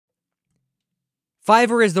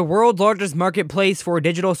Fiverr is the world's largest marketplace for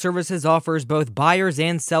digital services, offers both buyers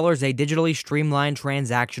and sellers a digitally streamlined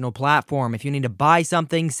transactional platform. If you need to buy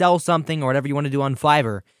something, sell something, or whatever you want to do on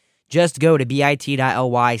Fiverr, just go to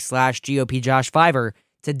bit.ly/GOPJoshFiverr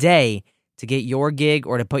today to get your gig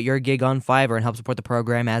or to put your gig on Fiverr and help support the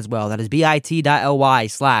program as well. That is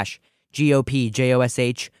bit.ly/GOPJOSH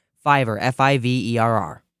Fiverr,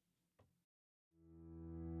 Fiverr.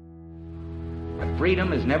 But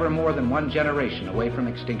freedom is never more than one generation away from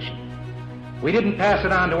extinction. We didn't pass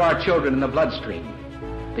it on to our children in the bloodstream.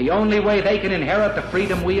 The only way they can inherit the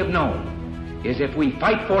freedom we have known is if we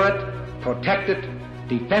fight for it, protect it,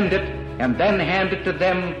 defend it, and then hand it to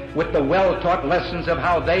them with the well-taught lessons of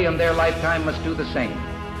how they in their lifetime must do the same.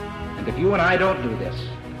 And if you and I don't do this,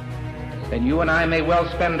 then you and I may well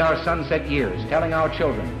spend our sunset years telling our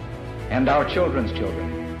children and our children's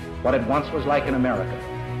children what it once was like in America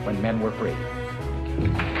when men were free.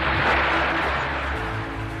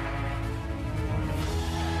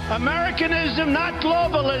 Americanism, not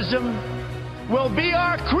globalism, will be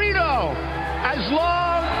our credo as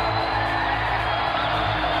long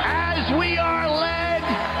as we are led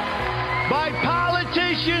by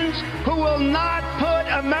politicians who will not put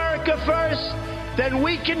America first. Then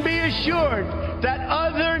we can be assured that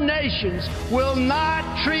other nations will not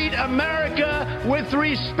treat America with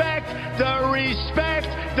respect, the respect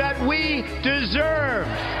that we deserve.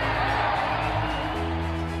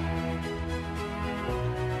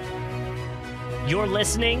 You're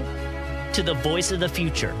listening to the voice of the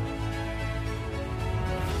future,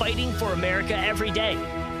 fighting for America every day.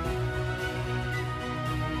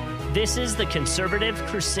 This is the Conservative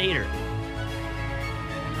Crusader.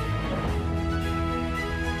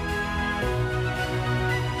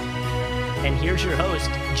 And here's your host,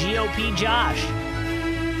 GOP Josh.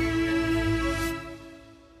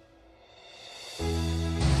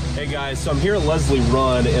 Hey guys, so I'm here at Leslie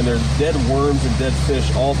Run, and there's dead worms and dead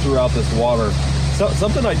fish all throughout this water. So,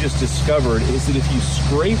 something I just discovered is that if you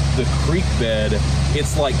scrape the creek bed,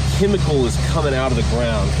 it's like chemical is coming out of the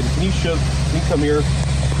ground. Can you come here?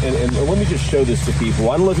 And let me just show this to people.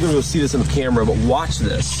 I don't know if you're going to see this on the camera, but watch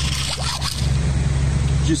this.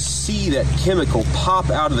 Just see that chemical pop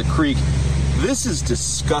out of the creek. This is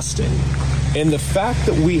disgusting. And the fact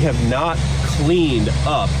that we have not cleaned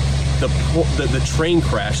up the train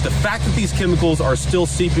crash, the fact that these chemicals are still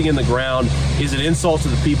seeping in the ground is an insult to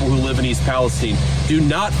the people who live in East Palestine. Do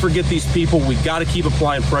not forget these people. We've got to keep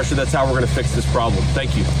applying pressure. That's how we're going to fix this problem.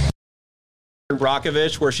 Thank you.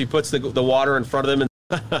 Brockovich, where she puts the water in front of them.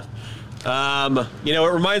 It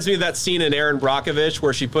reminds me of that scene in Erin Brockovich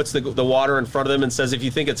where she puts the water in front of them and says, if you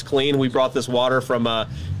think it's clean, we brought this water from,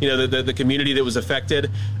 the community that was affected.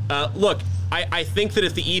 Look, I think that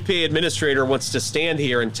if the EPA administrator wants to stand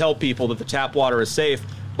here and tell people that the tap water is safe,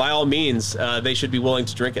 by all means, they should be willing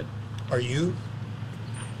to drink it. Are you?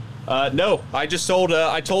 No, I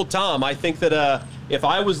told Tom, I think that if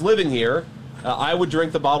I was living here, I would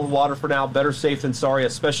drink the bottled water for now. Better safe than sorry,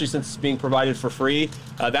 especially since it's being provided for free.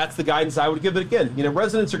 That's the guidance I would give. But again,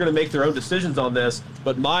 residents are going to make their own decisions on this.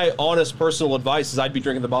 But my honest personal advice is I'd be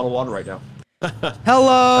drinking the bottled water right now.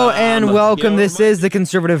 Hello and welcome. This is the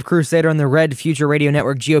Conservative Crusader on the Red Future Radio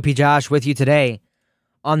Network. GOP Josh with you today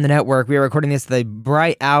on the network. We are recording this at the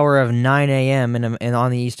bright hour of 9 a.m. and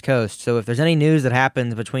on the East Coast. So if there's any news that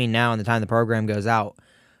happens between now and the time the program goes out,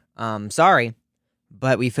 sorry.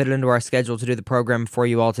 But we fit it into our schedule to do the program for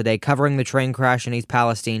you all today, covering the train crash in East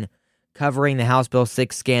Palestine, covering the House Bill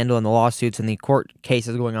 6 scandal and the lawsuits and the court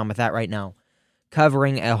cases going on with that right now,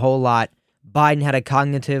 covering a whole lot. Biden had a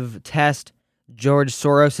cognitive test. George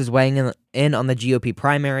Soros is weighing in on the GOP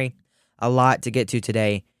primary. A lot to get to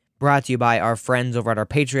today. Brought to you by our friends over at our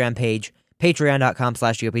Patreon page,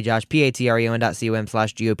 patreon.com/GOPJosh,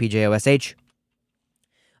 patreon.com/GOPJOSH.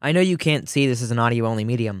 I know you can't see this as an audio-only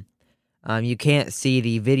medium. You can't see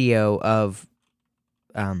the video of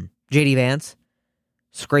J.D. Vance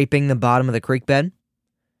scraping the bottom of the creek bed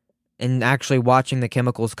and actually watching the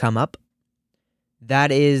chemicals come up. That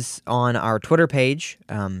is on our Twitter page,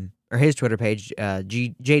 or his Twitter page,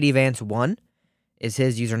 J.D. Vance 1 is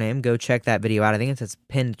his username. Go check that video out. I think it's his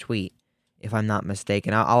pinned tweet, if I'm not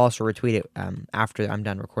mistaken. I'll also retweet it after I'm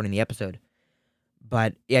done recording the episode.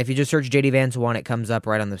 But yeah, if you just search J.D. Vance 1, it comes up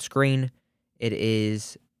right on the screen. It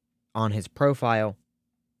is on his profile.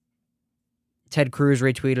 Ted Cruz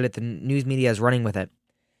retweeted it. The news media is running with it.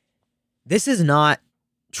 This is not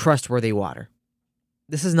trustworthy water.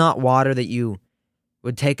 This is not water that you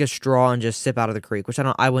would take a straw and just sip out of the creek, which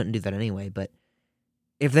I wouldn't do that anyway. But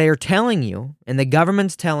if they are telling you, and the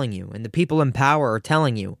government's telling you, and the people in power are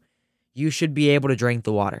telling you, you should be able to drink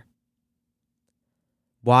the water.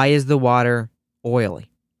 Why is the water oily.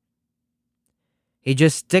 He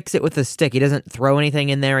just sticks it with a stick. He doesn't throw anything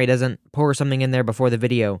in there. He doesn't pour something in there before the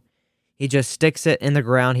video. He just sticks it in the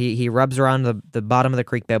ground. He rubs around the bottom of the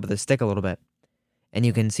creek bed with a stick a little bit, and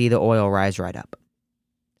you can see the oil rise right up.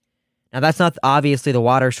 Now, that's not obviously the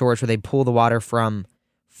water source where they pull the water from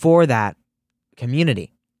for that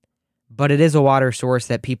community, but it is a water source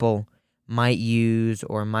that people might use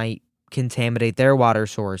or might contaminate their water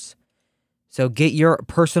source. So get your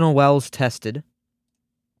personal wells tested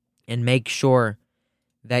and make sure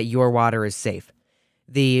that your water is safe.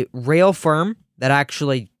 The rail firm that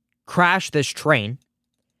actually crashed this train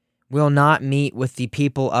will not meet with the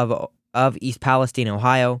people of East Palestine,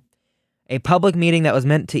 Ohio. A public meeting that was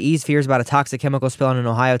meant to ease fears about a toxic chemical spill in an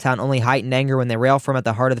Ohio town only heightened anger when the rail firm at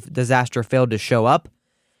the heart of the disaster failed to show up.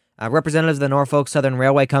 Representatives of the Norfolk Southern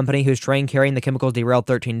Railway Company, whose train carrying the chemicals derailed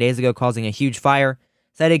 13 days ago, causing a huge fire,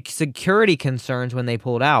 cited security concerns when they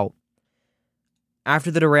pulled out.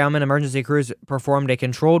 After the derailment, emergency crews performed a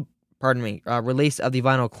controlled, release of the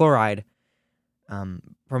vinyl chloride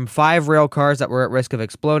from 5 rail cars that were at risk of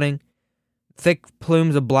exploding. Thick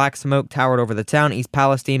plumes of black smoke towered over the town, East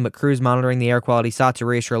Palestine, but crews monitoring the air quality sought to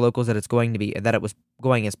reassure locals that it was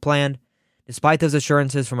going as planned. Despite those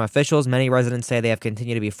assurances from officials, many residents say they have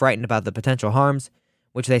continued to be frightened about the potential harms,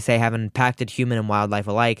 which they say have impacted human and wildlife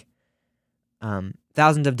alike.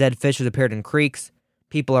 Thousands of dead fish have appeared in creeks.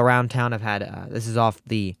 People around town have had, this is off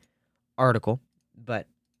the article, but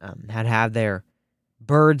had their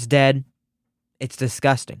birds dead. It's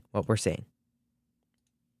disgusting what we're seeing.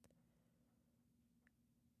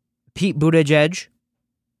 Pete Buttigieg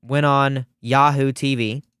went on Yahoo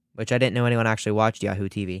TV, which I didn't know anyone actually watched Yahoo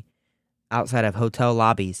TV, outside of hotel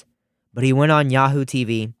lobbies. But he went on Yahoo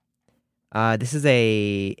TV. This is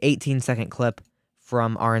a 18-second clip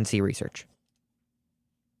from RNC Research.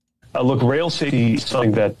 Look, rail safety is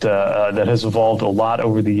something that has evolved a lot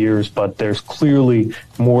over the years, but there's clearly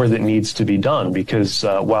more that needs to be done because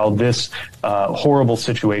while this horrible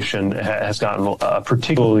situation has gotten a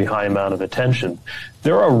particularly high amount of attention,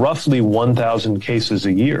 there are roughly 1,000 cases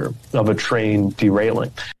a year of a train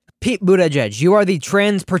derailing. Pete Buttigieg, you are the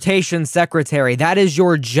transportation secretary. That is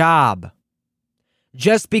your job.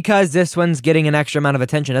 Just because this one's getting an extra amount of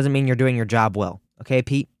attention doesn't mean you're doing your job well. Okay,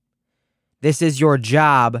 Pete? This is your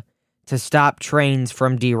job to stop trains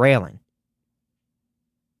from derailing.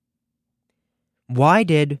 Why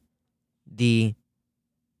did the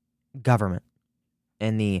government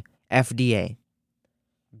and the FDA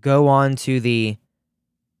go on to the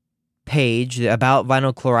page about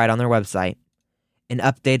vinyl chloride on their website and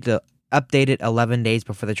update it 11 days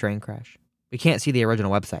before the train crash? We can't see the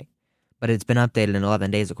original website, but it's been updated in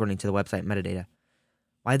 11 days according to the website metadata.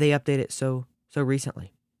 Why did they update it so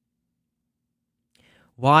recently?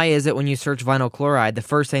 Why is it when you search vinyl chloride, the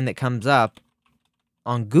first thing that comes up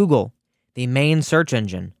on Google, the main search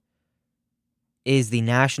engine, is the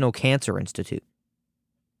National Cancer Institute?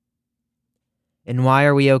 And why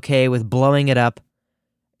are we okay with blowing it up,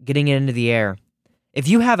 getting it into the air? If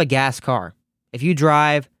you have a gas car, if you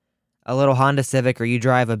drive a little Honda Civic or you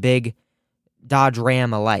drive a big Dodge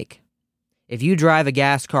Ram alike, if you drive a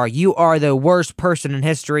gas car, you are the worst person in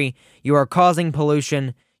history. You are causing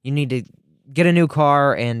pollution. You need to get a new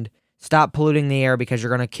car and stop polluting the air because you're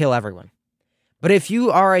going to kill everyone. But if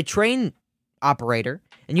you are a train operator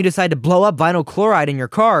and you decide to blow up vinyl chloride in your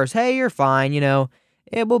cars, hey, you're fine,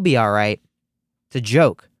 it will be all right. It's a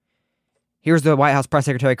joke. Here's the White House Press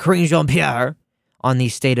Secretary Karine Jean-Pierre on the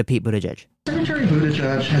state of Pete Buttigieg. Secretary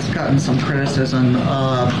Buttigieg has gotten some criticism,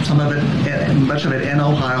 much of it in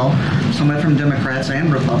Ohio, some of it from Democrats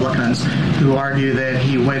and Republicans, who argue that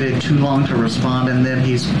he waited too long to respond, and then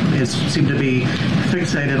he seemed to be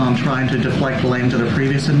fixated on trying to deflect blame to the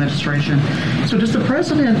previous administration. So, is the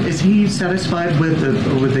president satisfied with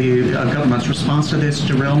the government's response to this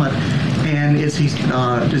derailment? And does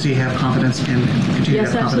he have confidence in continue to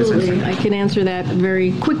have confidence? Yes, absolutely. I can answer that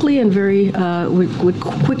very quickly and very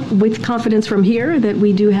with confidence from here that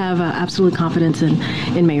we do have absolute confidence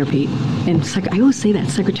in Mayor Pete. And I always say that,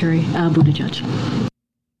 Secretary Buttigieg.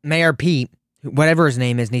 Mayor Pete, whatever his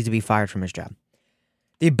name is, needs to be fired from his job.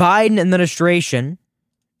 The Biden administration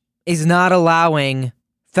is not allowing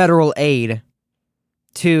federal aid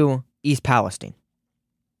to East Palestine.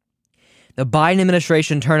 The Biden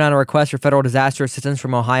administration turned down a request for federal disaster assistance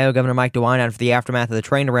from Ohio Governor Mike DeWine after the aftermath of the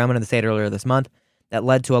train derailment in the state earlier this month that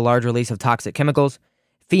led to a large release of toxic chemicals.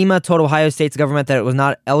 FEMA told Ohio State's government that it was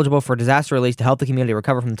not eligible for disaster relief to help the community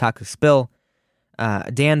recover from the toxic spill.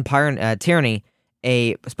 Dan Tierney,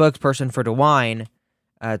 a spokesperson for DeWine,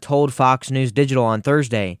 told Fox News Digital on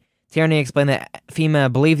Thursday Tierney explained that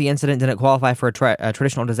FEMA believed the incident didn't qualify for a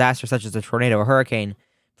traditional disaster such as a tornado or hurricane,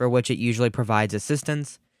 for which it usually provides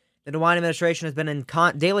assistance. The DeWine administration has been in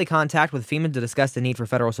daily contact with FEMA to discuss the need for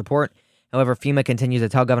federal support. However, FEMA continues to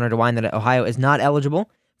tell Governor DeWine that Ohio is not eligible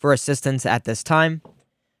for assistance at this time.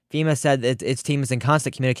 FEMA said that its team is in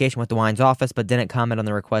constant communication with DeWine's office, but didn't comment on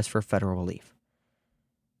the request for federal relief.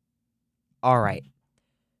 All right.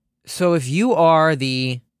 So if you are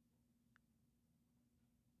the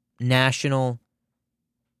national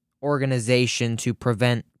organization to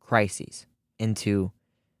prevent crises and to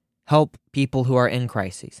help people who are in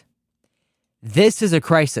crises, this is a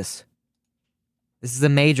crisis. This is a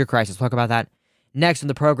major crisis. We'll talk about that next in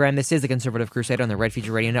the program. This is the Conservative Crusader on the Red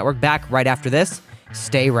Future Radio Network. Back right after this.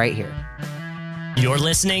 Stay right here. You're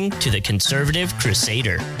listening to the Conservative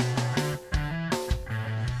Crusader.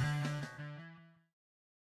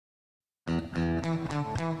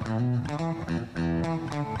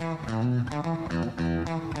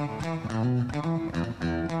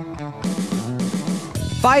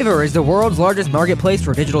 Fiverr is the world's largest marketplace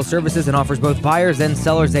for digital services and offers both buyers and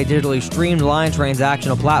sellers a digitally streamlined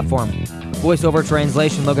transactional platform. Voiceover,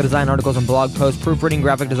 translation, logo design, articles and blog posts, proofreading,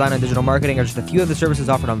 graphic design, and digital marketing are just a few of the services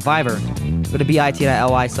offered on Fiverr. Go to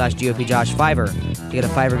bit.ly/GOPJosh Fiverr to get a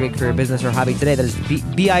Fiverr gig for your business or hobby today. That is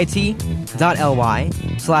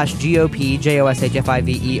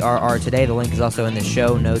bit.ly/GOPJOSHFIVERR today. The link is also in the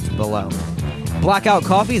show notes below. Blackout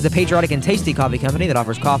Coffee is a patriotic and tasty coffee company that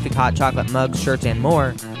offers coffee, hot chocolate, mugs, shirts, and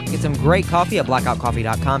more. Get some great coffee at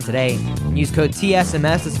blackoutcoffee.com today. And use code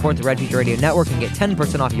TSMS to support the Red Future Radio Network and get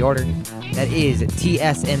 10% off your order. That is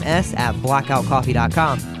TSMS at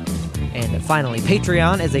blackoutcoffee.com. And finally,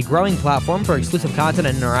 Patreon is a growing platform for exclusive content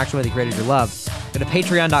and interaction with the creators you love. Go to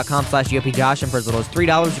patreon.com/GOPJosh, and for as little as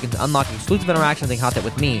 $3, you can unlock exclusive interactions and content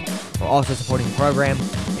with me while also supporting the program.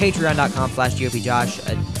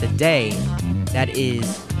 Patreon.com/GOPJosh today. That is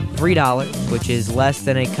 $3, which is less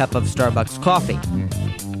than a cup of Starbucks coffee.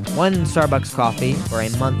 One Starbucks coffee for a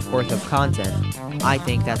month worth of content. I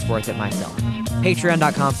think that's worth it myself.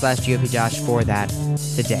 Patreon.com/GOPJosh for that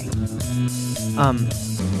today.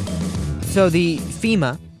 So the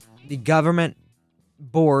FEMA, the government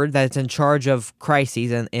board that's in charge of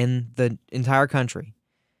crises in the entire country,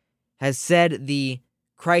 has said the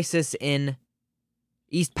crisis in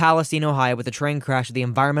East Palestine, Ohio, with the train crash, with the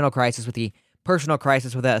environmental crisis, with the personal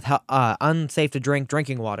crisis, with the unsafe to drink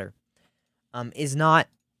drinking water, does not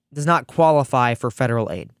qualify for federal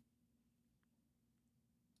aid.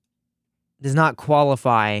 Does not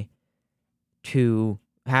qualify to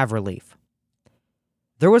have relief.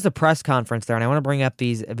 There was a press conference there, and I want to bring up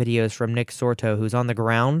these videos from Nick Sorto, who's on the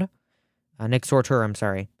ground. Nick Sorter,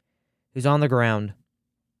 who's on the ground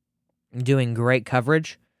doing great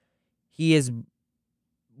coverage. He is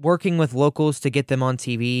working with locals to get them on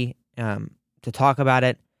TV to talk about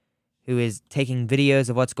it, who is taking videos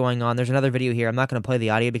of what's going on. There's another video here. I'm not going to play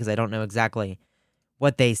the audio because I don't know exactly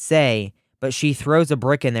what they say, but she throws a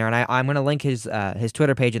brick in there, and I'm going to link his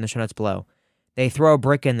Twitter page in the show notes below. They throw a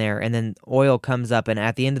brick in there, and then oil comes up, and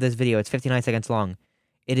at the end of this video, it's 59 seconds long.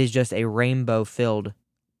 It is just a rainbow-filled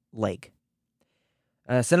lake.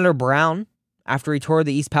 Senator Brown, after he toured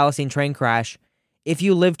the East Palestine train crash, if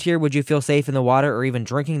you lived here, would you feel safe in the water or even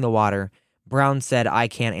drinking the water? Brown said, I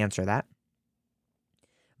can't answer that.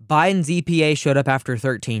 Biden's EPA showed up after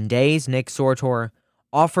 13 days. Nick Sortor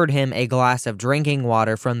offered him a glass of drinking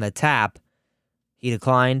water from the tap. He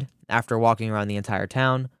declined after walking around the entire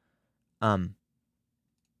town. And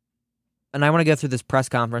I want to go through this press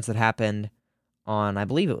conference that happened on, I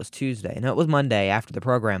believe it was Tuesday. No, it was Monday after the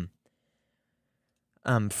program.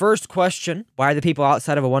 First question, why are the people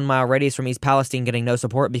outside of a 1-mile radius from East Palestine getting no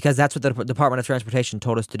support? Because that's what the Department of Transportation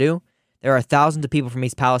told us to do. There are thousands of people from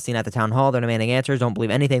East Palestine at the town hall. They're demanding answers. Don't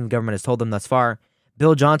believe anything the government has told them thus far.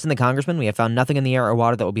 Bill Johnson, the congressman, we have found nothing in the air or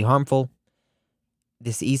water that will be harmful.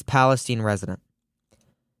 This East Palestine resident.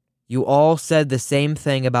 You all said the same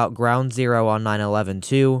thing about Ground Zero on 9/11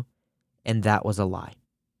 too, and that was a lie.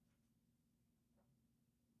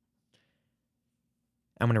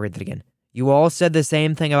 I'm going to read that again. You all said the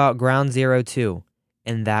same thing about Ground Zero too,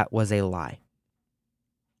 and that was a lie.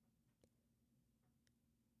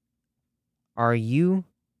 Are you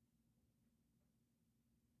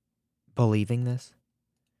believing this?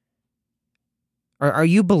 Are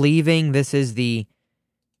you believing this is the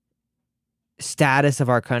status of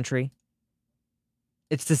our country?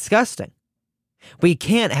 It's disgusting. We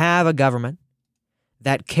can't have a government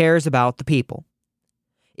that cares about the people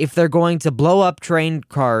if they're going to blow up train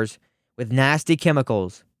cars with nasty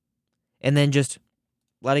chemicals and then just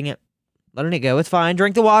letting it go. It's fine.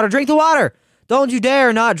 Drink the water. Drink the water. Don't you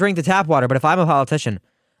dare not drink the tap water. But if I'm a politician,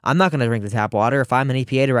 I'm not going to drink the tap water. If I'm an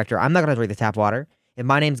EPA director, I'm not going to drink the tap water. If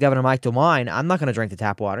my name's Governor Mike DeWine, I'm not going to drink the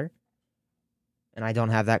tap water. And I don't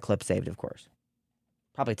have that clip saved, of course.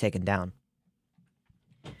 Probably taken down.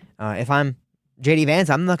 If I'm JD Vance,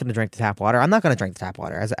 I'm not going to drink the tap water. I'm not going to drink the tap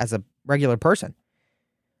water as a regular person.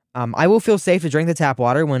 I will feel safe to drink the tap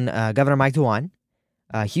water when Governor Mike DeWine,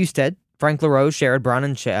 Husted, Frank LaRose, Sherrod Brown,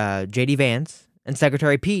 and JD Vance, and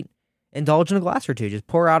Secretary Pete indulge in a glass or two. Just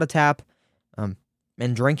pour out a tap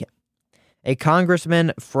and drink it. A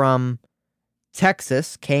congressman from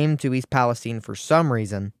Texas came to East Palestine for some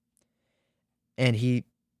reason, and he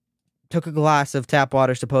took a glass of tap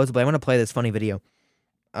water, supposedly. I want to play this funny video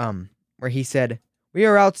where he said, "We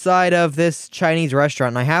are outside of this Chinese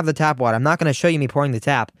restaurant, and I have the tap water. I'm not going to show you me pouring the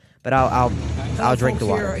tap, but I'll drink the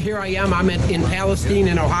water." Here I am. I'm in Palestine,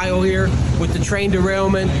 in Ohio here, with the train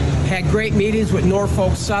derailment. Had great meetings with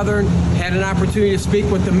Norfolk Southern. Had an opportunity to speak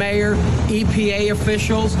with the mayor, EPA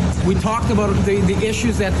officials. We talked about the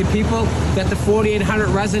issues that the 4,800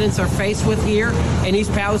 residents are faced with here in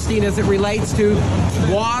East Palestine as it relates to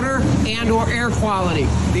water and or air quality.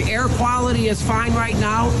 The air quality is fine right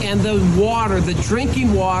now, and the water, the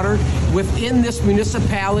drinking water within this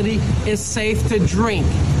municipality is safe to drink.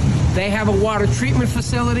 They have a water treatment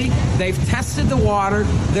facility. They've tested the water.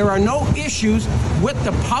 There are no issues with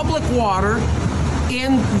the public water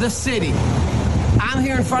in the city. I'm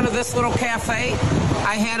here in front of this little cafe.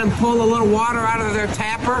 I had them pull a little water out of their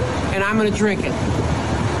tapper, and I'm going to drink it.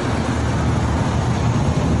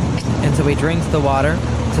 And so he drinks the water,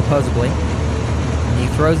 supposedly. He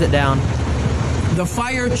throws it down. The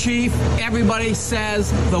fire chief, everybody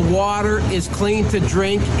says the water is clean to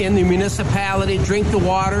drink in the municipality. Drink the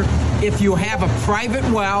water. If you have a private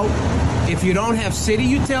well, if you don't have city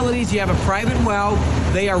utilities, you have a private well,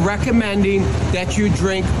 they are recommending that you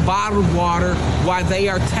drink bottled water while they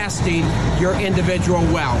are testing your individual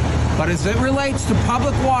well. But as it relates to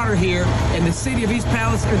public water here in the city of East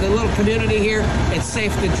Palestine, the little community here, it's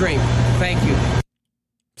safe to drink. Thank you.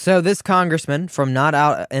 So this congressman from not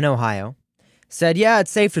out in Ohio said, "Yeah, it's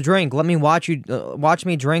safe to drink. Let me watch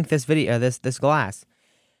me drink this this glass."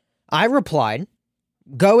 I replied,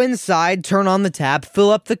 "Go inside, turn on the tap,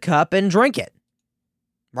 fill up the cup, and drink it.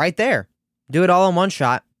 Right there. Do it all in one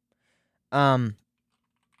shot." Give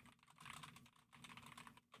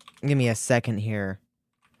me a second here.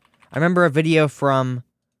 I remember a video from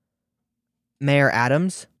Mayor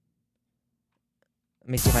Adams.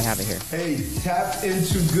 Let me see if I have it here. Hey, tap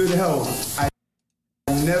into good health. I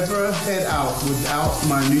never head out without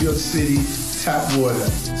my New York City tap water.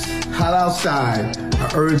 Hot outside,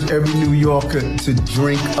 I urge every New Yorker to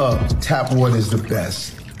drink up. Tap water is the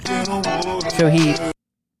best. So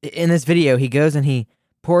in this video, he goes and he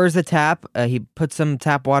pours the tap. He puts some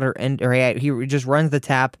tap water in, or he just runs the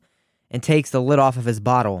tap and takes the lid off of his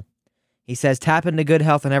bottle. He says, "Tap into good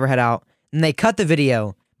health and never head out." And they cut the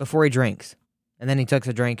video before he drinks. And then he took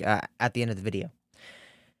a drink at the end of the video.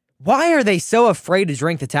 Why are they so afraid to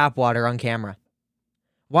drink the tap water on camera?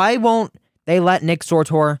 Why won't they let Nick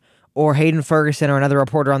Sortor or Hayden Ferguson or another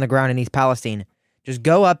reporter on the ground in East Palestine just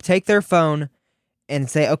go up, take their phone, and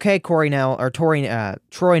say, "Okay, Troy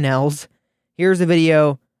Nels, here's the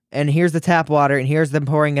video, and here's the tap water, and here's them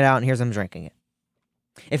pouring it out, and here's them drinking it."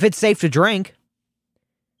 If it's safe to drink,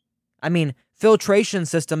 I mean, filtration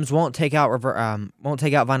systems won't take out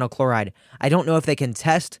vinyl chloride. I don't know if they can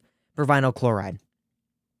test for vinyl chloride,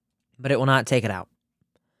 but it will not take it out.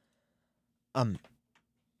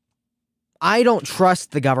 I don't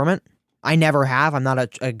trust the government. I never have. I'm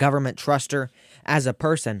not a government truster as a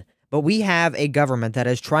person, but we have a government that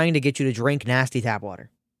is trying to get you to drink nasty tap water.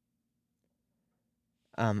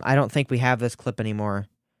 I don't think we have this clip anymore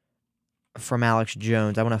from Alex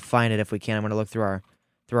Jones. I want to find it if we can. I'm going to look through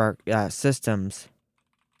our systems,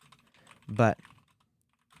 but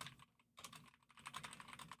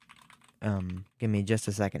give me just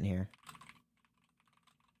a second here,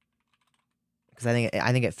 because I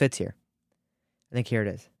think it fits here. I think here it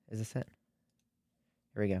is. Is this it?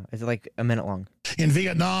 Here we go. Is it like a minute long? In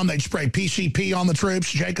Vietnam, they'd spray PCP on the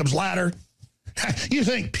troops, Jacob's Ladder. You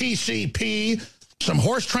think PCP, some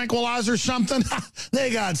horse tranquilizer or something?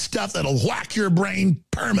 They got stuff that'll whack your brain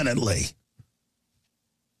permanently.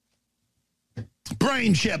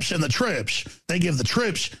 Brain chips in the troops. They give the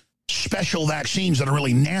troops special vaccines that are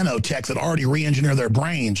really nanotech that already re-engineer their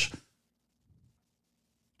brains.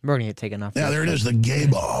 We're going to take enough. Yeah, there it is, the gay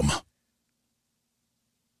bomb.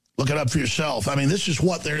 Look it up for yourself. I mean, this is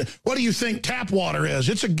what they're... What do you think tap water is?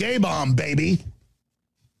 It's a gay bomb, baby.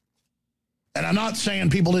 And I'm not saying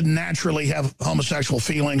people didn't naturally have homosexual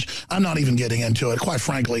feelings. I'm not even getting into it. Quite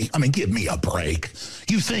frankly, I mean, give me a break.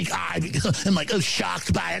 You think I am like,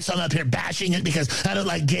 shocked by it, so I'm up here bashing it because I don't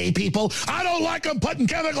like gay people? I don't like them putting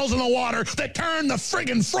chemicals in the water that turn the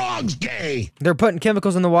friggin' frogs gay. They're putting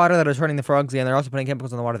chemicals in the water that are turning the frogs gay, and they're also putting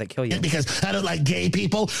chemicals in the water that kill you. Because I don't like gay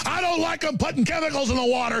people. I don't like them putting chemicals in the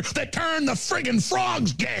water that turn the friggin'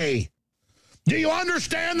 frogs gay. Do you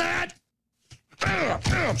understand that?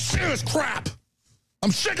 Serious crap. I'm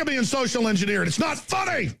sick of being social engineered. It's not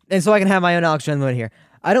funny. And so I can have my own Alex Jones moment here.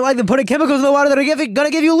 I don't like them putting chemicals in the water that are going to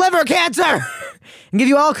give you liver cancer and give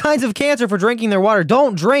you all kinds of cancer for drinking their water.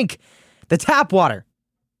 Don't drink the tap water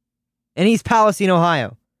in East Palestine,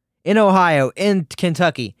 Ohio, in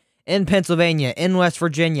Kentucky, in Pennsylvania, in West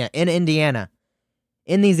Virginia, in Indiana,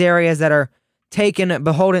 in these areas that are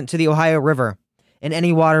beholden to the Ohio River and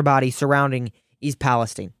any water body surrounding East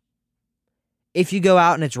Palestine. If you go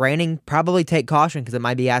out and it's raining, probably take caution because it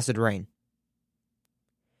might be acid rain.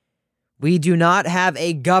 We do not have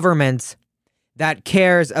a government that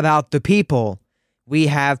cares about the people. We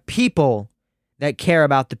have people that care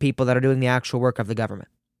about the people that are doing the actual work of the government.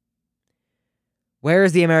 Where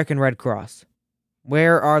is the American Red Cross?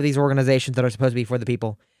 Where are these organizations that are supposed to be for the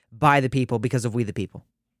people, by the people, because of we the people?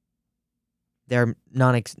 They're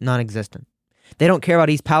non-existent. They don't care about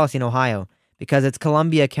East Palestine, Ohio, because it's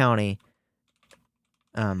Columbia County.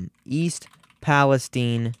 East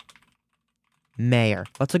Palestine mayor.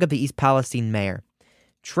 Let's look up the East Palestine mayor.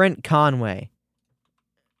 Trent Conway.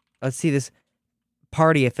 Let's see this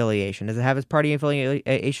party affiliation. Does it have his party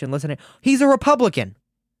affiliation listed? He's a Republican.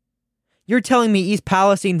 You're telling me East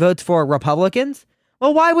Palestine votes for Republicans?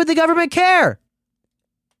 Well, why would the government care?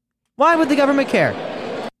 Why would the government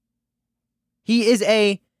care? He is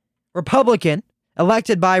a Republican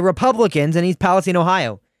elected by Republicans in East Palestine,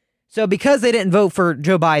 Ohio. So because they didn't vote for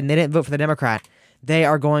Joe Biden, they didn't vote for the Democrat, they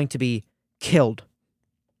are going to be killed.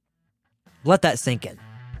 Let that sink in.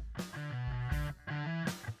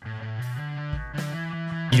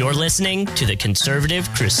 You're listening to The Conservative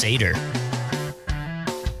Crusader.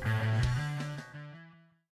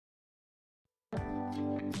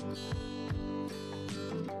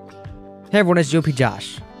 Hey everyone, it's GOP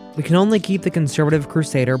Josh. We can only keep the Conservative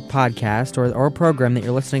Crusader podcast or program that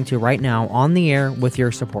you're listening to right now on the air with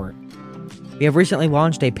your support. We have recently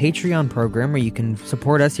launched a Patreon program where you can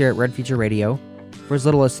support us here at Red Future Radio for as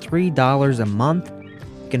little as $3 a month.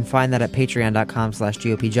 You can find that at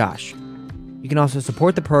patreon.com/GOPJosh. You can also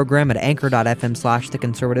support the program at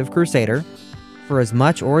anchor.fm/The Crusader for as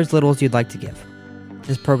much or as little as you'd like to give.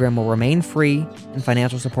 This program will remain free and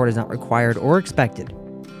financial support is not required or expected,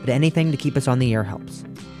 but anything to keep us on the air helps.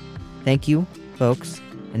 Thank you, folks.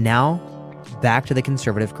 And now, back to the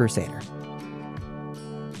Conservative Crusader.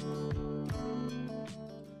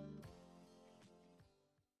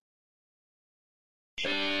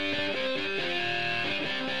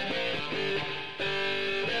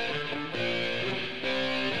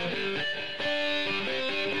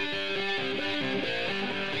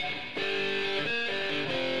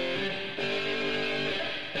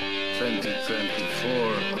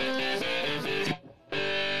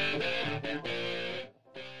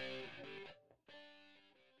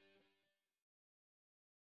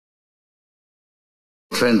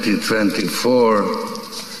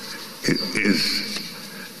 Is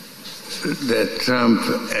that Trump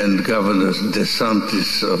and Governor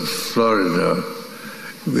DeSantis of Florida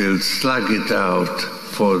will slug it out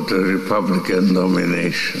for the Republican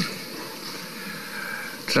nomination.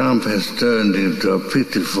 Trump has turned into a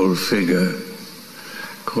pitiful figure,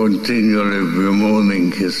 continually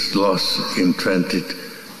bemoaning his loss in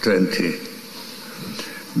 2020.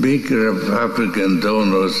 Big Republican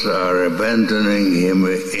donors are abandoning him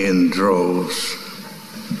in droves.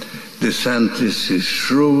 DeSantis is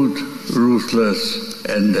shrewd, ruthless,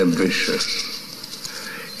 and ambitious.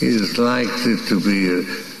 He is likely to be a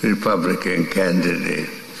Republican candidate.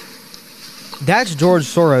 That's George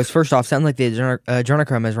Soros. First off, sounds like the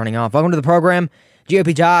adrenochrome is running off. Welcome to the program.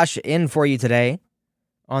 GOP Josh in for you today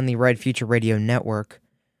on the Red Future Radio Network.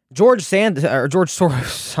 George Soros,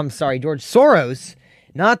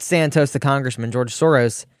 not Santos the congressman, George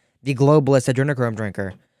Soros, the globalist adrenochrome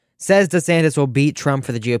drinker, says DeSantis will beat Trump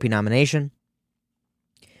for the GOP nomination.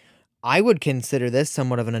 I would consider this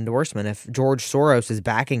somewhat of an endorsement if George Soros is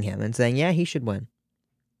backing him and saying, yeah, he should win.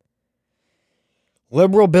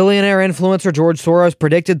 Liberal billionaire influencer George Soros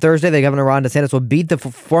predicted Thursday that Governor Ron DeSantis will beat the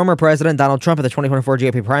former president Donald Trump at the 2024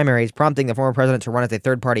 GOP primaries, prompting the former president to run as a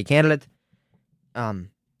third-party candidate. The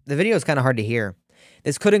video is kind of hard to hear.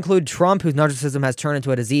 This could include Trump, whose narcissism has turned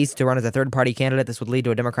into a disease, to run as a third-party candidate. This would lead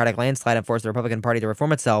to a Democratic landslide and force the Republican Party to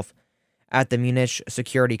reform itself at the Munich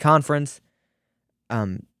Security Conference.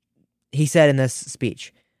 He said in this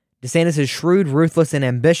speech, DeSantis is shrewd, ruthless, and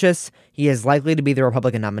ambitious. He is likely to be the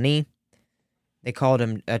Republican nominee. They called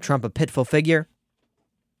him Trump a pitiful figure.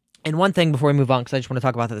 And one thing before we move on, because I just want to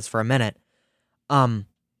talk about this for a minute. I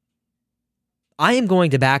am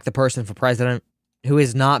going to back the person for president who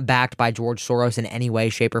is not backed by George Soros in any way,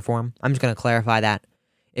 shape, or form. I'm just going to clarify that.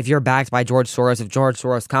 If you're backed by George Soros, if George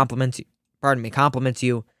Soros compliments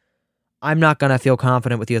you, I'm not going to feel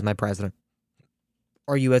confident with you as my president,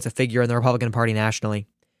 or you as a figure in the Republican Party nationally,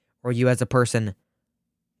 or you as a person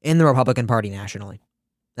in the Republican Party nationally.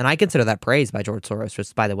 And I consider that praise by George Soros,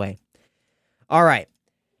 just by the way. All right.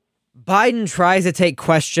 Biden tries to take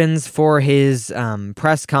questions for his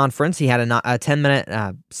press conference. He had a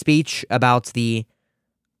 10-minute speech about the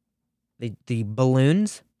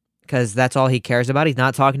balloons, because that's all he cares about. He's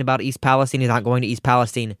not talking about East Palestine. He's not going to East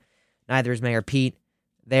Palestine. Neither is Mayor Pete.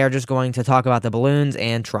 They are just going to talk about the balloons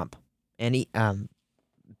and Trump. And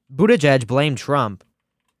Buttigieg blamed Trump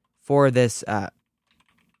for this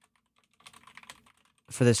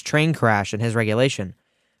train crash and his regulation.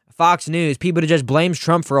 Fox News, Pete Buttigieg blames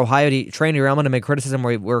Trump for Ohio train derailment amid criticism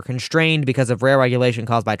where we're constrained because of rare regulation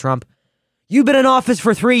caused by Trump. You've been in office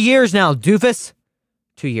for 3 years now, doofus.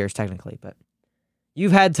 2 years, technically, but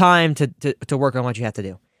you've had time to work on what you have to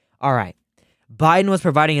do. All right. Biden was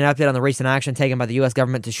providing an update on the recent action taken by the U.S.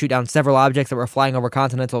 government to shoot down several objects that were flying over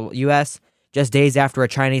continental U.S. just days after a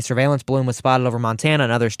Chinese surveillance balloon was spotted over Montana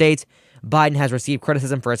and other states. Biden has received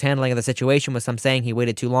criticism for his handling of the situation, with some saying he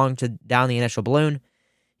waited too long to down the initial balloon.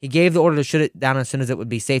 He gave the order to shoot it down as soon as it would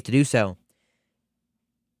be safe to do so.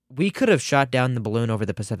 We could have shot down the balloon over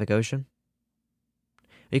the Pacific Ocean.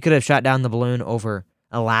 We could have shot down the balloon over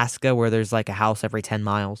Alaska, where there's like a house every 10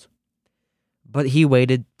 miles. But he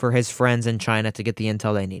waited for his friends in China to get the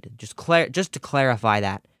intel they needed. Just to clarify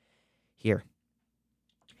that here.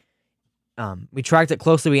 We tracked it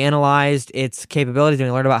closely. We analyzed its capabilities, and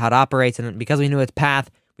we learned about how it operates. And because we knew its path,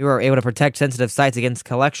 we were able to protect sensitive sites against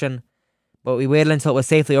collection. But we waited until it was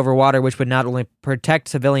safely over water, which would not only protect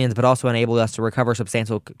civilians, but also enable us to recover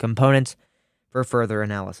substantial components for further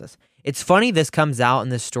analysis. It's funny this comes out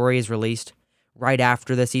and this story is released right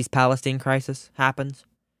after this East Palestine crisis happens.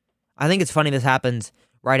 I think it's funny this happens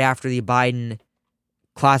right after the Biden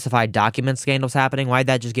classified document scandals happening. Why'd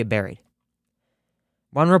that just get buried?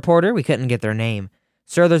 One reporter, we couldn't get their name.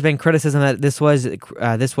 Sir, there's been criticism that this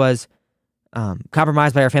was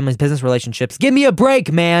compromised by our family's business relationships. Give me a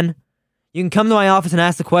break, man. You can come to my office and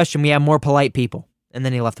ask the question. We have more polite people. And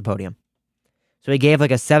then he left the podium. So he gave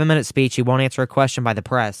like a 7-minute speech. He won't answer a question by the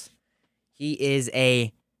press. He is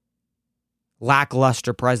a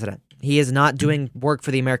lackluster president. He is not doing work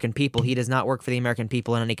for the American people. He does not work for the American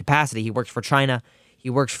people in any capacity. He works for China. He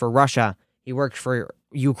works for Russia. He works for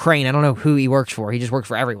Ukraine. I don't know who he works for. He just works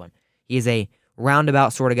for everyone. He is a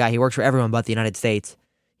roundabout sort of guy. He works for everyone but the United States.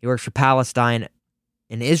 He works for Palestine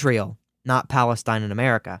and Israel, not Palestine and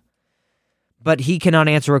America. But he cannot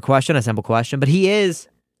answer a question, a simple question. But he is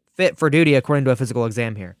fit for duty according to a physical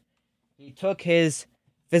exam here. He took his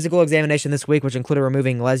physical examination this week, which included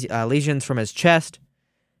removing lesions from his chest.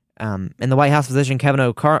 And the White House physician Kevin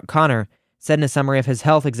O'Connor said in a summary of his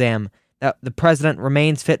health exam that the president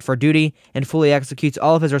remains fit for duty and fully executes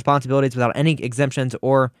all of his responsibilities without any exemptions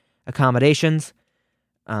or accommodations.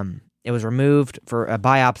 It was removed for a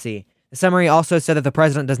biopsy. The summary also said that the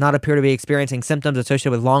president does not appear to be experiencing symptoms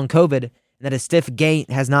associated with long COVID, and that his stiff gait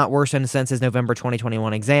has not worsened since his November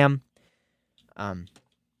 2021 exam.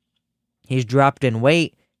 He's dropped in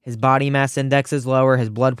weight. His body mass index is lower. His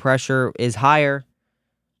blood pressure is higher.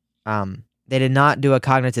 They did not do a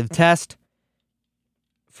cognitive test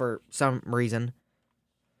for some reason.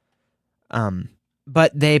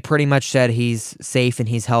 But they pretty much said he's safe and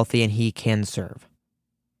he's healthy and he can serve.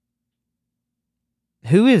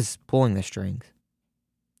 Who is pulling the strings?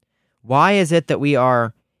 Why is it that we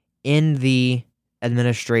are in the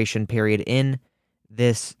administration period, in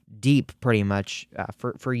this deep pretty much,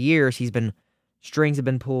 for years strings have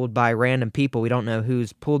been pulled by random people. We don't know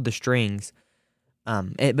who's pulled the strings.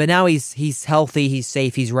 But now he's healthy, he's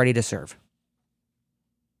safe, he's ready to serve.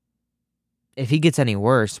 If he gets any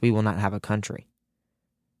worse, we will not have a country.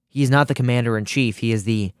 He's not the commander-in-chief. He is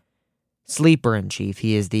the sleeper-in-chief.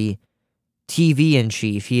 He is the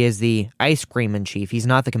TV-in-chief. He is the ice cream-in-chief. He's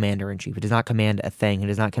not the commander-in-chief. He does not command a thing. He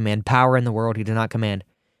does not command power in the world. He does not command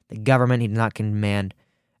the government. He does not command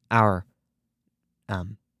our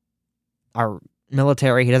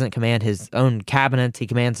military. He doesn't command his own cabinet. He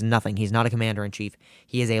commands nothing. He's not a commander-in-chief.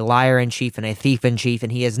 He is a liar-in-chief and a thief-in-chief,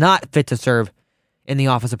 and he is not fit to serve in the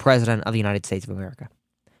office of President of the United States of America.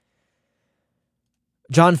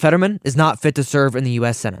 John Fetterman is not fit to serve in the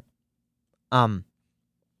U.S. Senate.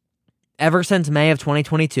 Ever since May of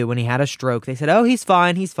 2022, when he had a stroke, they said, oh, he's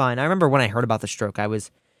fine, he's fine. I remember when I heard about the stroke, I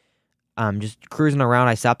was just cruising around.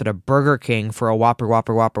 I stopped at a Burger King for a Whopper,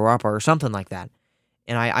 or something like that.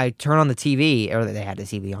 And I turned on the TV, or they had the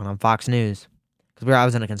TV on Fox News, because I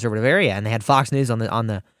was in a conservative area, and they had Fox News on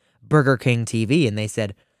the Burger King TV, and they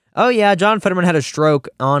said, oh yeah, John Fetterman had a stroke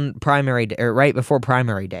on primary day, or right before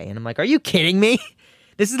primary day. And I'm like, are you kidding me?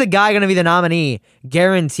 This is the guy going to be the nominee,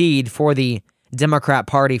 guaranteed, for the Democrat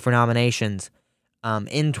Party for nominations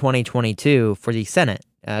in 2022 for the Senate.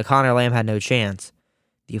 Connor Lamb had no chance.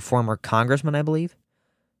 The former congressman, I believe,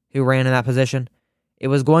 who ran in that position. It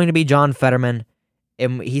was going to be John Fetterman.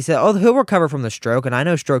 And he said, oh, he'll recover from the stroke. And I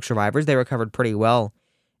know stroke survivors. They recovered pretty well.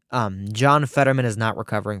 John Fetterman is not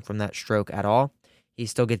recovering from that stroke at all. He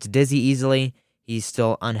still gets dizzy easily. He's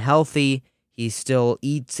still unhealthy. He still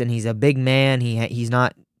eats, and he's a big man. He's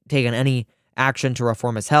not taking any action to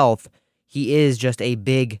reform his health. He is just a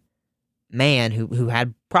big man who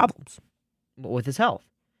had problems with his health.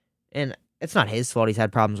 And it's not his fault he's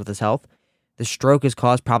had problems with his health. The stroke is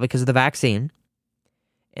caused probably because of the vaccine.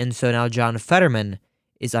 And so now John Fetterman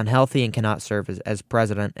is unhealthy and cannot serve as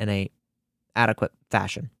president in a adequate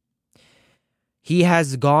fashion. He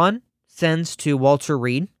has gone since to Walter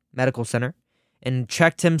Reed Medical Center and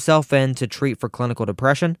checked himself in to treat for clinical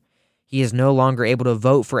depression. He is no longer able to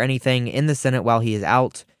vote for anything in the Senate while he is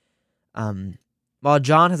out. While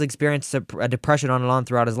John has experienced a depression on and on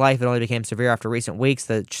throughout his life, it only became severe after recent weeks.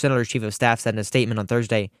 The Senator's chief of staff said in a statement on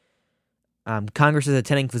Thursday, Congress's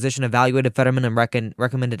attending physician evaluated Fetterman and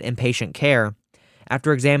recommended inpatient care.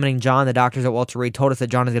 After examining John, the doctors at Walter Reed told us that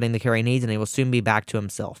John is getting the care he needs and he will soon be back to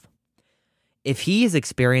himself. If he is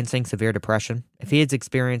experiencing severe depression, if he is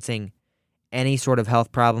experiencing any sort of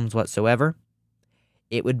health problems whatsoever,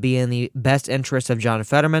 it would be in the best interest of John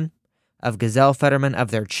Fetterman, of Gazelle Fetterman,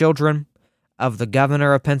 of their children, of the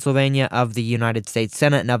governor of Pennsylvania, of the United States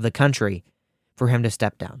Senate, and of the country for him to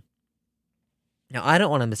step down. Now, I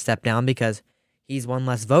don't want him to step down because he's one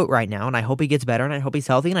less vote right now, and I hope he gets better, and I hope he's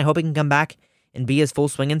healthy, and I hope he can come back and be his full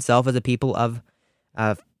swinging self as the people of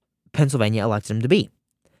Pennsylvania elected him to be.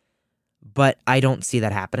 But I don't see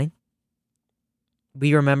that happening.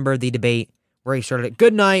 We remember the debate where he started at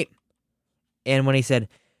good night, and when he said,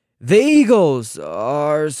 the Eagles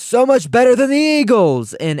are so much better than the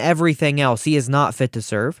Eagles, and everything else, he is not fit to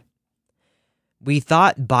serve. We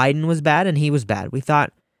thought Biden was bad, and he was bad. We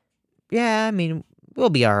thought, yeah, I mean,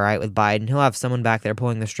 we'll be all right with Biden. He'll have someone back there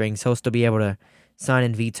pulling the strings. He'll still be able to sign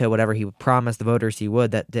and veto whatever he promised the voters he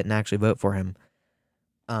would that didn't actually vote for him.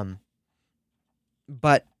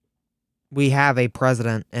 But we have a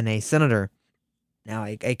president and a senator, now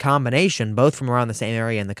a combination, both from around the same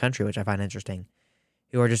area in the country, which I find interesting,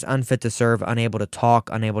 who are just unfit to serve, unable to talk,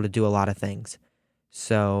 unable to do a lot of things.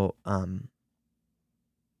 So,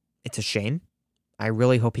 it's a shame. I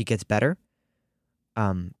really hope he gets better.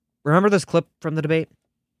 Remember this clip from the debate?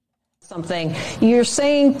 Something. You're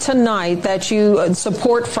saying tonight that you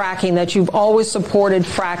support fracking, that you've always supported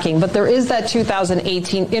fracking, but there is that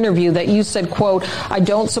 2018 interview that you said, quote, I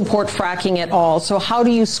don't support fracking at all. So how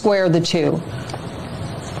do you square the two?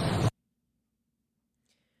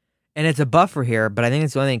 And it's a buffer here, but I think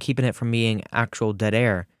it's the only thing keeping it from being actual dead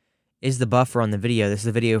air is the buffer on the video. This is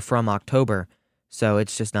a video from October, so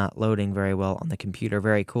it's just not loading very well on the computer.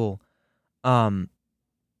 Very cool. And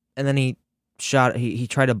then he tried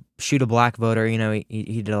to shoot a black voter. You know,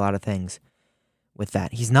 he did a lot of things with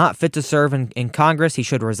that. He's not fit to serve in Congress. He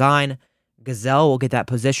should resign. Gazelle will get that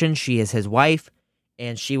position. She is his wife,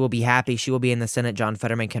 and she will be happy. She will be in the Senate. John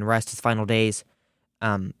Fetterman can rest his final days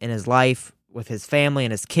in his life with his family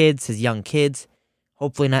and his kids, his young kids.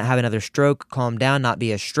 Hopefully not have another stroke, calm down, not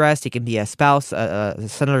be as stressed. He can be a spouse, a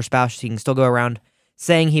senator spouse. He can still go around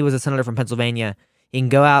saying he was a senator from Pennsylvania. He can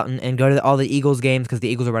go out and go to all the Eagles games because the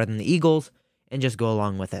Eagles are better than the Eagles and just go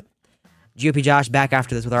along with it. GOP Josh back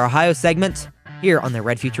after this with our Ohio segment here on the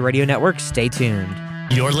Red Future Radio Network. Stay tuned.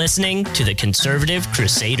 You're listening to The Conservative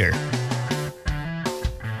Crusader.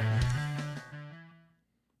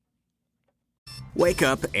 Wake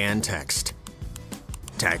up and text.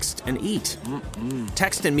 Text and eat.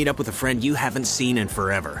 Text and meet up with a friend you haven't seen in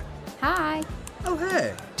forever. Hi. Oh,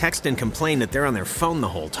 hey. Text and complain that they're on their phone the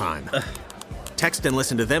whole time. Text and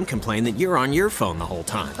listen to them complain that you're on your phone the whole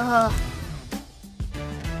time.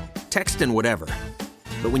 Text and whatever.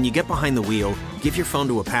 But when you get behind the wheel, give your phone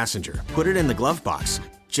to a passenger. Put it in the glove box.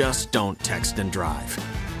 Just don't text and drive.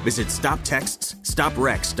 Visit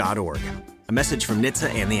StopTextsStopWrecks.org. A message from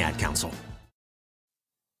NHTSA and the Ad Council.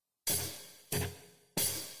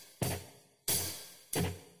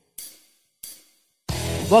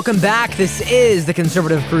 Welcome back. This is the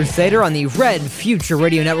Conservative Crusader on the Red Future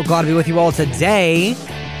Radio Network. Glad to be with you all today.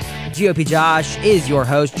 GOP Josh is your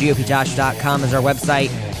host. GOPJosh.com is our website.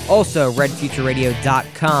 Also,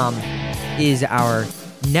 redfutureradio.com is our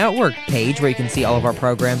network page where you can see all of our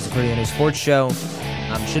programs, including the new sports show.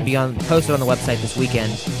 Should be posted on the website this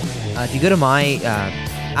weekend. If you go to my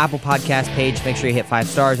Apple Podcast page, make sure you hit 5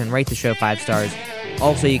 stars and rate the show 5 stars.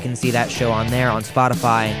 Also, you can see that show on there, on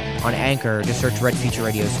Spotify, on Anchor. Just search Red Future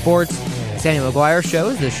Radio Sports. Samuel McGuire Show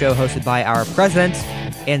is the show hosted by our president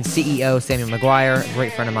and CEO, Samuel McGuire.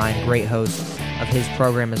 Great friend of mine, great host of his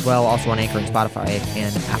program as well. Also on Anchor and Spotify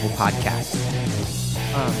and Apple Podcasts.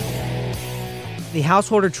 The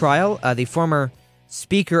Householder trial, the former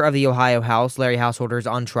Speaker of the Ohio House, Larry Householder, is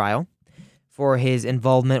on trial for his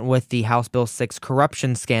involvement with the House Bill 6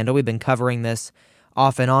 corruption scandal. We've been covering this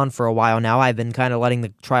off and on for a while now. I've been kind of letting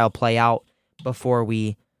the trial play out before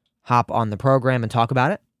we hop on the program and talk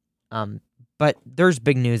about it. But there's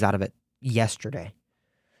big news out of it yesterday.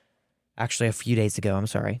 Actually, a few days ago, I'm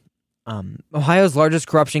sorry. Ohio's largest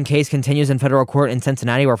corruption case continues in federal court in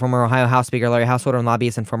Cincinnati, where former Ohio House Speaker Larry Householder and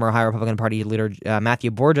lobbyist and former Ohio Republican Party leader Matthew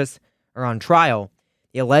Borges are on trial.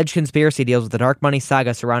 The alleged conspiracy deals with the dark money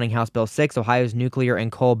saga surrounding House Bill 6, Ohio's nuclear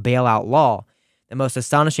and coal bailout law. The most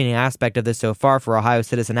astonishing aspect of this so far for Ohio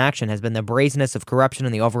Citizen Action has been the brazenness of corruption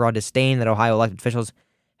and the overall disdain that Ohio elected officials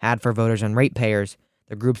had for voters and ratepayers,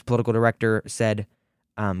 the group's political director said,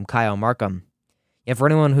 Kyle Markham. Yet for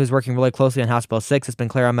anyone who's working really closely on House Bill 6, it's been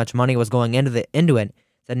clear how much money was going into it,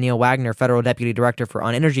 said Neil Wagner, federal deputy director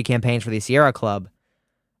on energy campaigns for the Sierra Club.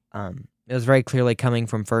 It was very clearly coming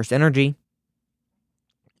from First Energy.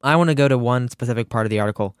 I want to go to one specific part of the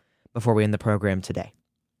article before we end the program today.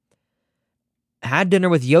 Had dinner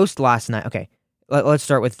with Yost last night. Okay, let's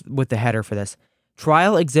start with the header for this.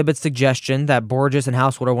 Trial exhibits suggestion that Borges and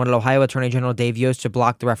Householder wanted Ohio Attorney General Dave Yost to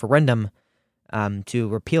block the referendum to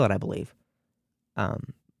repeal it, I believe.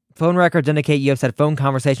 Phone records indicate Yost had phone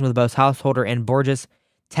conversation with both Householder and Borges.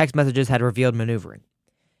 Text messages had revealed maneuvering.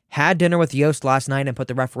 Had dinner with Yost last night and put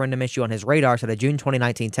the referendum issue on his radar, said a June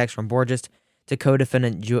 2019 text from Borges to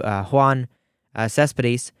co-defendant Juan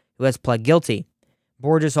Cespedes, who has pled guilty.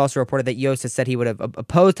 Borges also reported that Yost has said he would have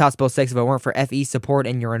opposed House Bill 6 if it weren't for FE support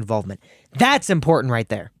and your involvement. That's important right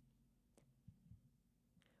there.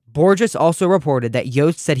 Borges also reported that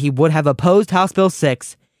Yost said he would have opposed House Bill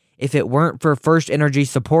 6 if it weren't for First Energy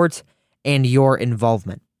support and your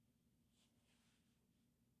involvement.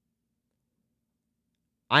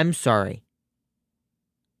 I'm sorry.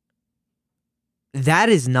 That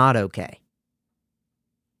is not okay.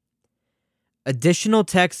 Additional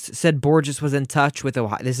text said Borges was in touch with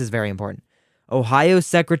Ohio. This is very important. Ohio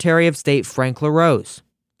Secretary of State Frank LaRose.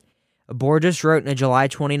 Borges wrote in a July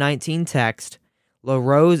 2019 text,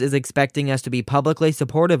 LaRose is expecting us to be publicly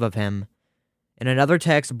supportive of him. In another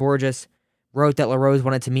text, Borges wrote that LaRose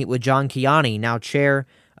wanted to meet with John Kiani, now chair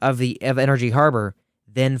of Energy Harbor,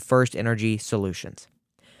 then First Energy Solutions.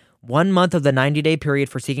 1 month of the 90-day period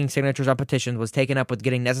for seeking signatures on petitions was taken up with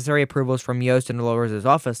getting necessary approvals from Yost and LaRose's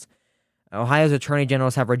office. Ohio's attorney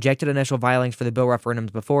generals have rejected initial filings for the bill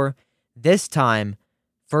referendums before. This time,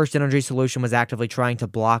 First Energy Solution was actively trying to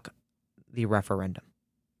block the referendum.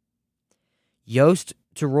 Yost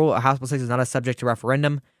to rule House Bill 6 is not a subject to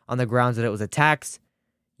referendum on the grounds that it was a tax.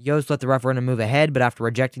 Yost let the referendum move ahead, but after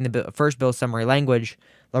rejecting the first bill's summary language,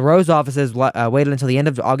 LaRose offices waited until the end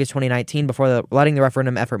of August 2019 before letting the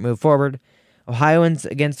referendum effort move forward. Ohioans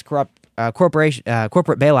Against Corporate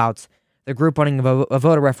Bailouts, the group wanting a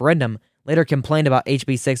vote a referendum, later complained about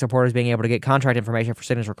HB6 reporters being able to get contract information for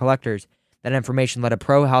signature collectors. That information led a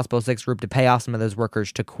pro-House Bill 6 group to pay off some of those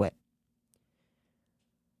workers to quit.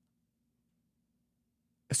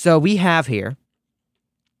 So we have here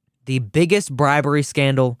the biggest bribery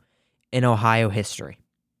scandal in Ohio history,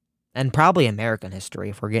 and probably American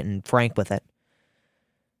history if we're getting frank with it,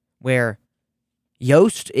 where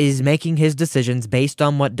Yost is making his decisions based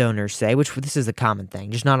on what donors say, which this is a common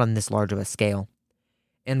thing, just not on this large of a scale.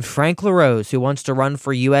 And Frank LaRose, who wants to run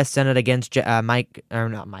for U.S. Senate against Matt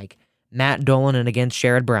Dolan and against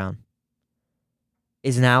Sherrod Brown,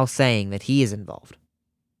 is now saying that he is involved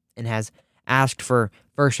and has asked for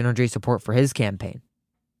First Energy support for his campaign.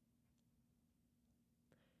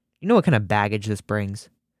 You know what kind of baggage this brings?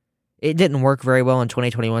 It didn't work very well in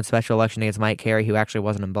 2021 special election against Mike Carey, who actually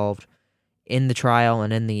wasn't involved in the trial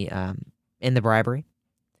and in the bribery.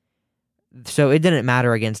 So it didn't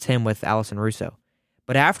matter against him with Allison Russo.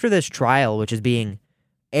 But after this trial, which is being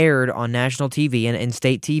aired on national TV and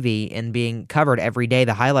state TV and being covered every day,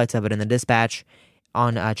 the highlights of it in the Dispatch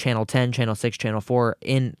on Channel 10, Channel 6, Channel 4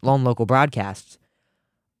 in lone local broadcasts,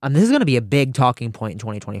 This is going to be a big talking point in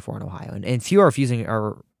 2024 in Ohio, and few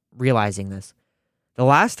are realizing this. The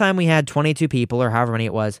last time we had 22 people, or however many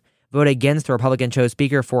it was, vote against the Republican chose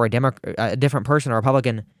speaker for a different person, a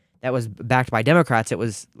Republican that was backed by Democrats, it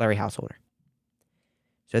was Larry Householder.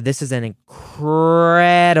 So this is an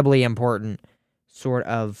incredibly important sort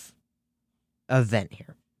of event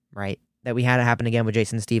here, right? That we had to happen again with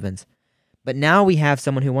Jason Stevens. But now we have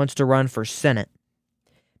someone who wants to run for Senate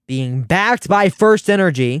being backed by First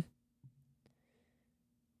Energy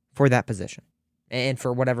for that position and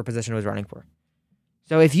for whatever position it was running for.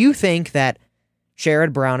 So if you think that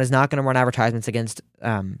Sherrod Brown is not going to run advertisements against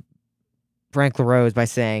Frank LaRose by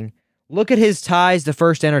saying, look at his ties to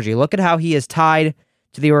First Energy, look at how he is tied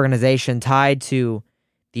to the organization, tied to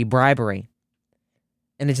the bribery,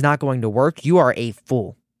 and it's not going to work, you are a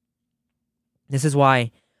fool. This is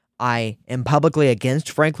why I am publicly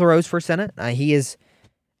against Frank LaRose for Senate. Matt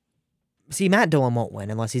Dolan won't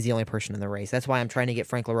win unless he's the only person in the race. That's why I'm trying to get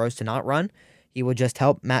Frank LaRose to not run. He would just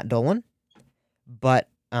help Matt Dolan. But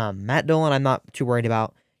Matt Dolan, I'm not too worried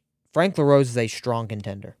about. Frank LaRose is a strong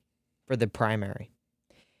contender for the primary.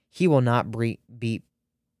 He will not beat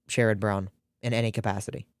Sherrod Brown in any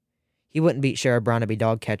capacity. He wouldn't beat Sherrod Brown to be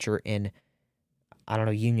dog catcher in,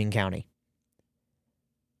 Union County.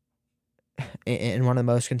 In one of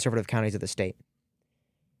the most conservative counties of the state.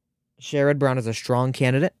 Sherrod Brown is a strong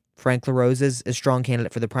candidate. Frank LaRose is a strong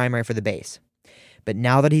candidate for the primary for the base. But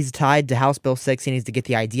now that he's tied to House Bill 6, he needs to get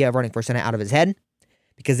the idea of running for Senate out of his head,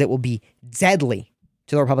 because it will be deadly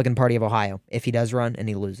to the Republican Party of Ohio if he does run and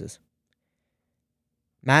he loses.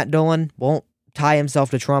 Matt Dolan won't tie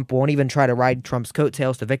himself to Trump, won't even try to ride Trump's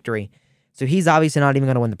coattails to victory, so he's obviously not even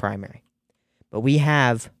going to win the primary. But we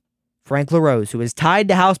have Frank LaRose, who is tied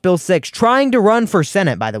to House Bill 6, trying to run for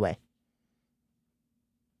Senate, by the way.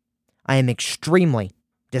 I am extremely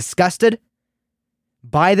disgusted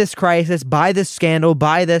by this crisis, by this scandal,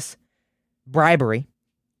 by this bribery,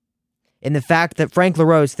 in the fact that Frank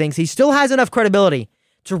LaRose thinks he still has enough credibility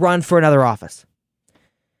to run for another office.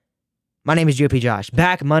 My name is GOP Josh,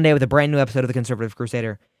 back Monday with a brand new episode of The Conservative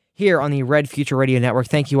Crusader here on the Red Future Radio Network.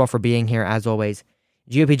 Thank you all for being here, as always.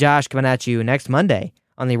 GOP Josh coming at you next Monday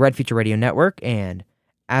on the Red Future Radio Network, and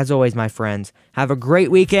as always, my friends, have a great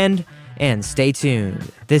weekend and stay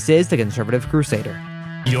tuned. This is The Conservative Crusader.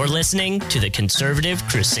 You're listening to The Conservative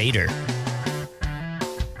Crusader.